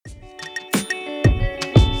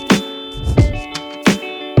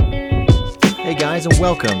guys, and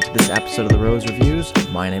welcome to this episode of the Rose Reviews.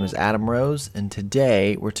 My name is Adam Rose, and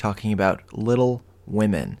today we're talking about Little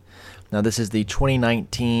Women. Now, this is the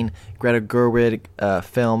 2019 Greta Gerwig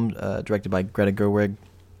film, directed by Greta Gerwig,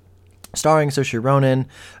 starring Saoirse Ronan,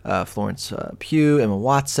 Florence Pugh, Emma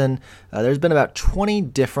Watson. There's been about 20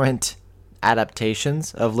 different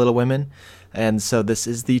adaptations of Little Women, and so this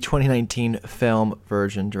is the 2019 film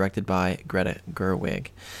version directed by Greta Gerwig.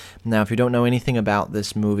 Now, if you don't know anything about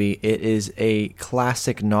this movie, it is a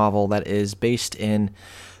classic novel that is based in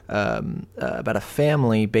about a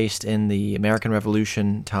family based in the American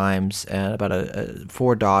Revolution times, and about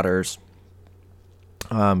four daughters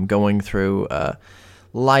going through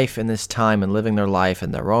life in this time and living their life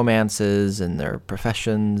and their romances and their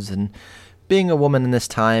professions and being a woman in this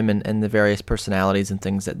time and the various personalities and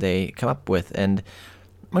things that they come up with. And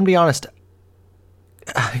I'm going to be honest,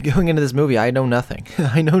 going into this movie, I know nothing.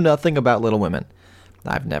 I know nothing about Little Women.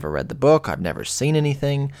 I've never read the book. I've never seen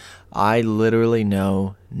anything. I literally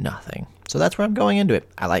know nothing. So that's where I'm going into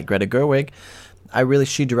it. I like Greta Gerwig.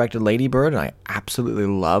 She directed Lady Bird, and I absolutely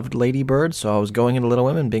loved Lady Bird. So I was going into Little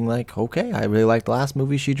Women being like, okay, I really liked the last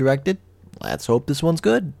movie she directed. Let's hope this one's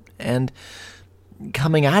good. And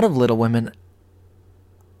coming out of Little Women,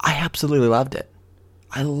 I absolutely loved it.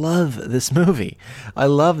 I love this movie. I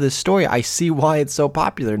love this story. I see why it's so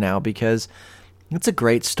popular now, because it's a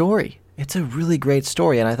great story. It's a really great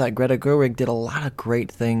story, and I thought Greta Gerwig did a lot of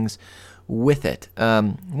great things with it.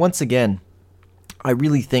 Once again, I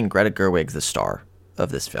really think Greta Gerwig's the star of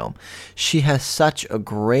this film. She has such a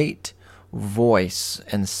great voice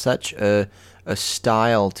and such a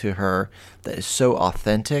style to her that is so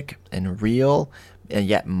authentic and real and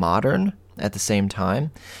yet modern at the same time.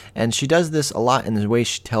 And she does this a lot in the way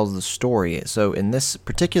she tells the story. So in this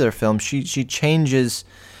particular film, she changes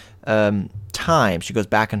time. She goes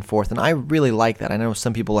back and forth, and I really like that. I know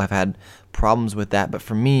some people have had problems with that, but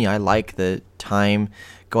for me, I like the time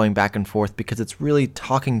going back and forth because it's really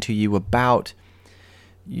talking to you about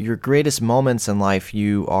your greatest moments in life.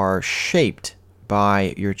 You are shaped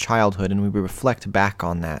by your childhood, and we reflect back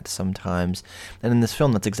on that sometimes. And in this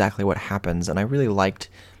film, that's exactly what happens, and I really liked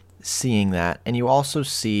seeing that. And you also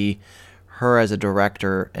see her as a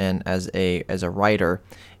director and as a writer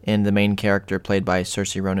in the main character played by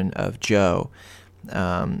Saoirse Ronan of Jo,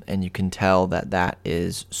 and you can tell that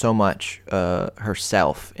is so much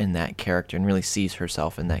herself in that character, and really sees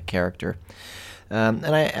herself in that character. And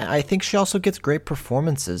I think she also gets great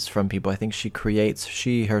performances from people. I think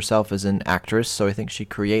she herself is an actress, so I think she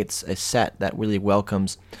creates a set that really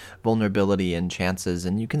welcomes vulnerability and chances,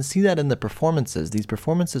 and you can see that in the performances. These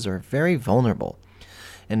performances are very vulnerable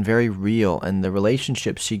and very real, and the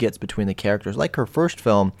relationships she gets between the characters, like her first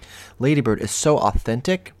film, Lady Bird, is so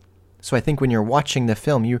authentic. So I think when you're watching the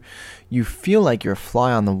film, you feel like you're a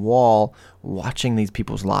fly on the wall watching these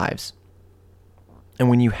people's lives. And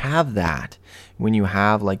when you have that,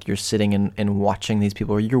 like you're sitting and watching these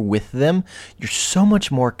people, or you're with them, you're so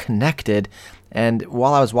much more connected. And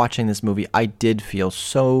while I was watching this movie, I did feel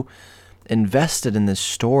so invested in this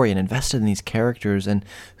story and invested in these characters and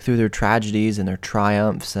through their tragedies and their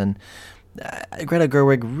triumphs. And Greta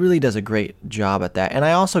Gerwig really does a great job at that. And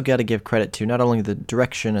I also got to give credit to not only the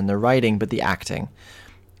direction and the writing, but the acting.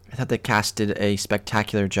 I thought the cast did a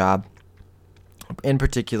spectacular job. In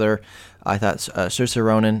particular, I thought Saoirse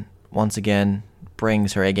Ronan, once again,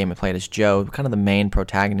 brings her A-game and played as Jo, kind of the main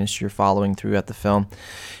protagonist you're following throughout the film.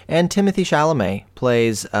 And Timothée Chalamet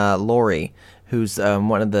plays Laurie, who's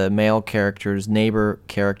one of the male characters, neighbor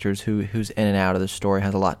characters, who's in and out of the story,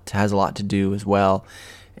 has a lot to do as well.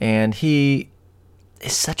 And he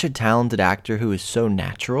is such a talented actor who is so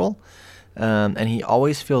natural, and he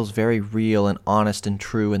always feels very real and honest and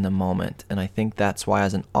true in the moment. And I think that's why,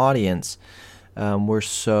 as an audience, we're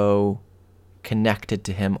so connected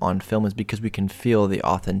to him on film, is because we can feel the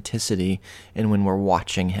authenticity in when we're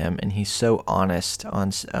watching him, and he's so honest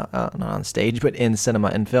not on stage, but in cinema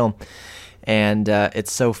and film, and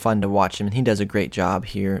it's so fun to watch him, and he does a great job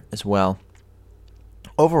here as well.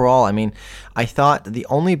 Overall, I mean, I thought the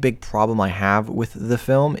only big problem I have with the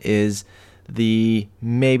film is the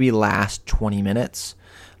maybe last 20 minutes.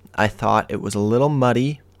 I thought it was a little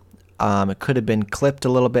muddy. It could have been clipped a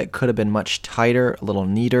little bit, could have been much tighter, a little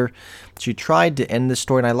neater. She tried to end the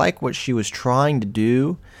story, and I like what she was trying to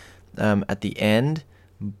do at the end,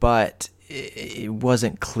 but it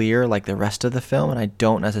wasn't clear like the rest of the film, and I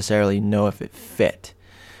don't necessarily know if it fit.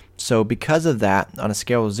 So because of that, on a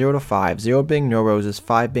scale of 0 to 5, 0 being no roses,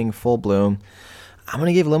 5 being full bloom, I'm going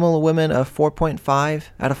to give Little Women a 4.5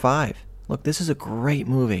 out of 5. Look, this is a great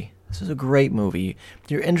movie. This is a great movie. If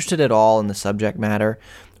you're interested at all in the subject matter,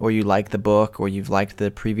 or you like the book, or you've liked the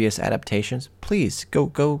previous adaptations, please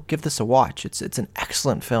go give this a watch. It's an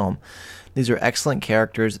excellent film. These are excellent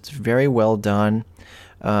characters. It's very well done.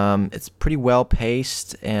 It's pretty well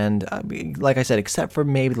paced, and like I said, except for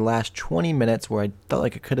maybe the last 20 minutes where I felt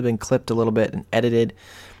like it could have been clipped a little bit and edited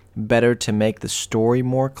better to make the story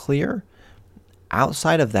more clear.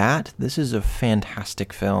 Outside of that, this is a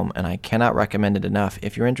fantastic film, and I cannot recommend it enough.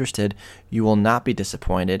 If you're interested, you will not be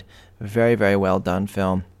disappointed. Very, very well done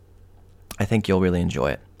film. I think you'll really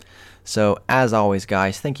enjoy it. So, as always,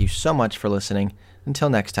 guys, thank you so much for listening. Until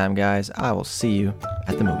next time, guys, I will see you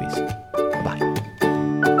at the movies.